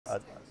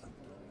I've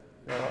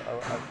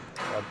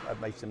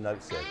made some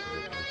notes there in case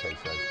I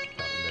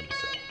can't remember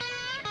something.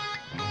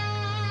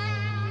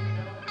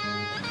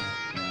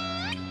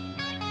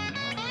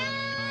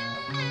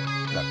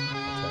 No,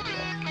 I'll turn it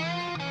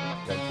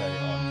off. Don't turn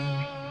it on.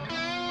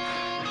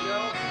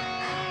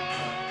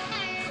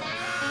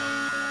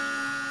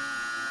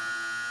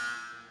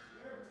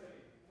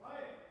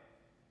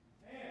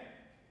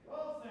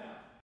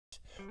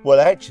 Well,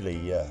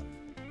 actually,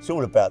 it's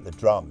all about the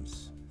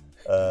drums.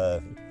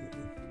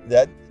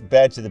 That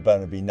Bad to the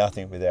Bone would be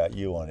nothing without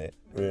you on it,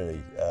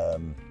 really.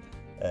 You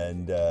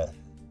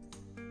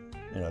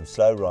know,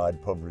 Slow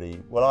Ride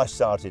probably, well, I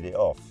started it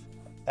off.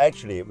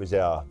 Actually, it was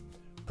our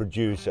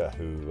producer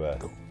who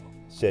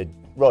said,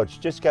 Rog,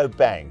 just go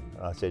bang.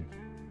 And I said,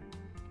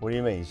 what do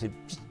you mean? He said,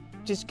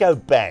 just go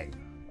bang.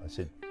 I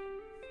said,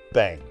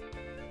 bang.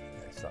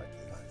 It's like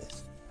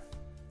this.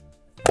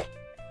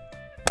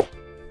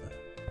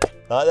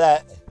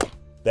 Like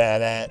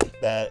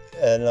that,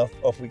 and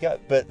off we go.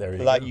 But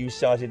like you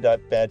started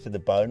like Bad to the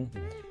Bone,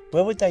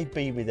 where would they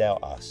be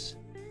without us?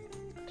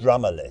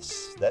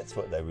 Drummerless, that's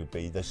what they would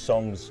be. The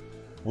songs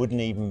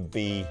wouldn't even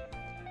be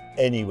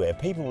anywhere.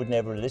 People would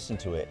never listen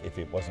to it if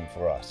it wasn't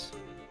for us.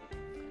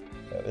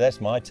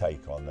 That's my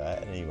take on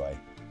that, anyway.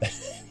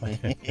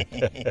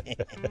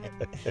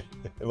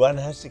 One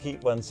has to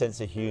keep one's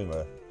sense of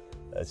humour,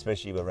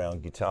 especially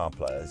around guitar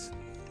players.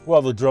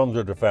 Well, the drums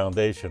are the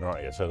foundation,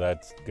 aren't you? So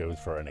that goes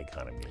for any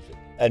kind of music.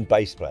 And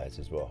bass players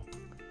as well.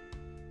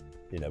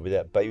 You know,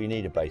 but you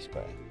need a bass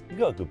player. You've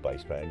got a good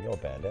bass player in your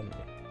band, haven't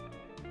you?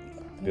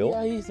 Bill?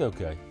 Yeah, he's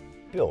okay.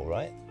 Bill,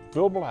 right?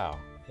 Bill Blau.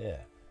 Yeah.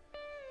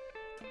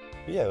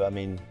 Yeah, I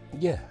mean,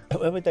 yeah.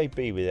 Where would they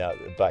be without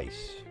the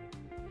bass?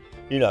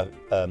 You know,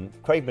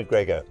 Craig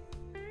McGregor,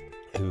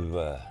 who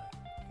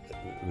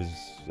was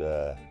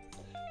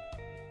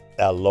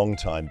our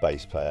longtime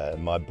bass player,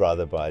 and my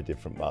brother by a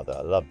different mother.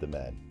 I love the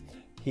man.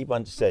 He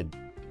once said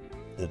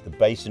that the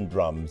bass and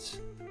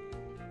drums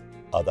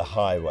are the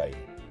highway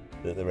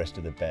that the rest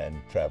of the band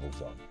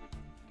travels on.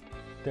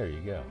 There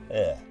you go.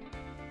 Yeah.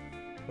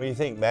 What do you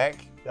think,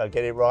 Mac? Did I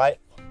get it right?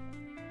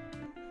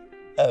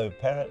 Oh,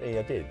 apparently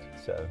I did.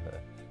 So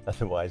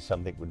otherwise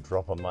something would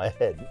drop on my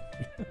head.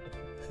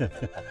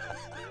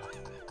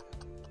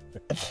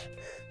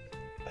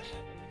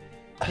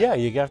 Yeah,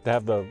 you have to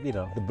have the, you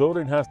know, the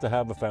building has to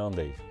have a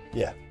foundation.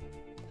 Yeah,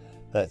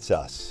 that's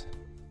us.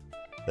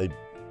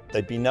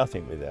 They'd be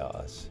nothing without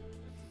us.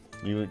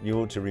 You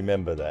ought to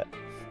remember that.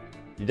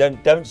 You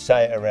don't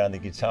say it around the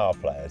guitar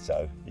player,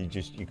 so you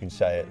can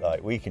say it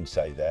like we can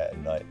say that,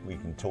 and like we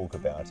can talk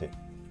about it.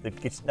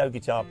 There's no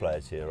guitar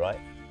players here, right?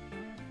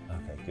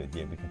 Okay, good.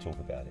 Yeah, we can talk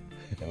about it.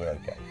 And we're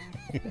okay.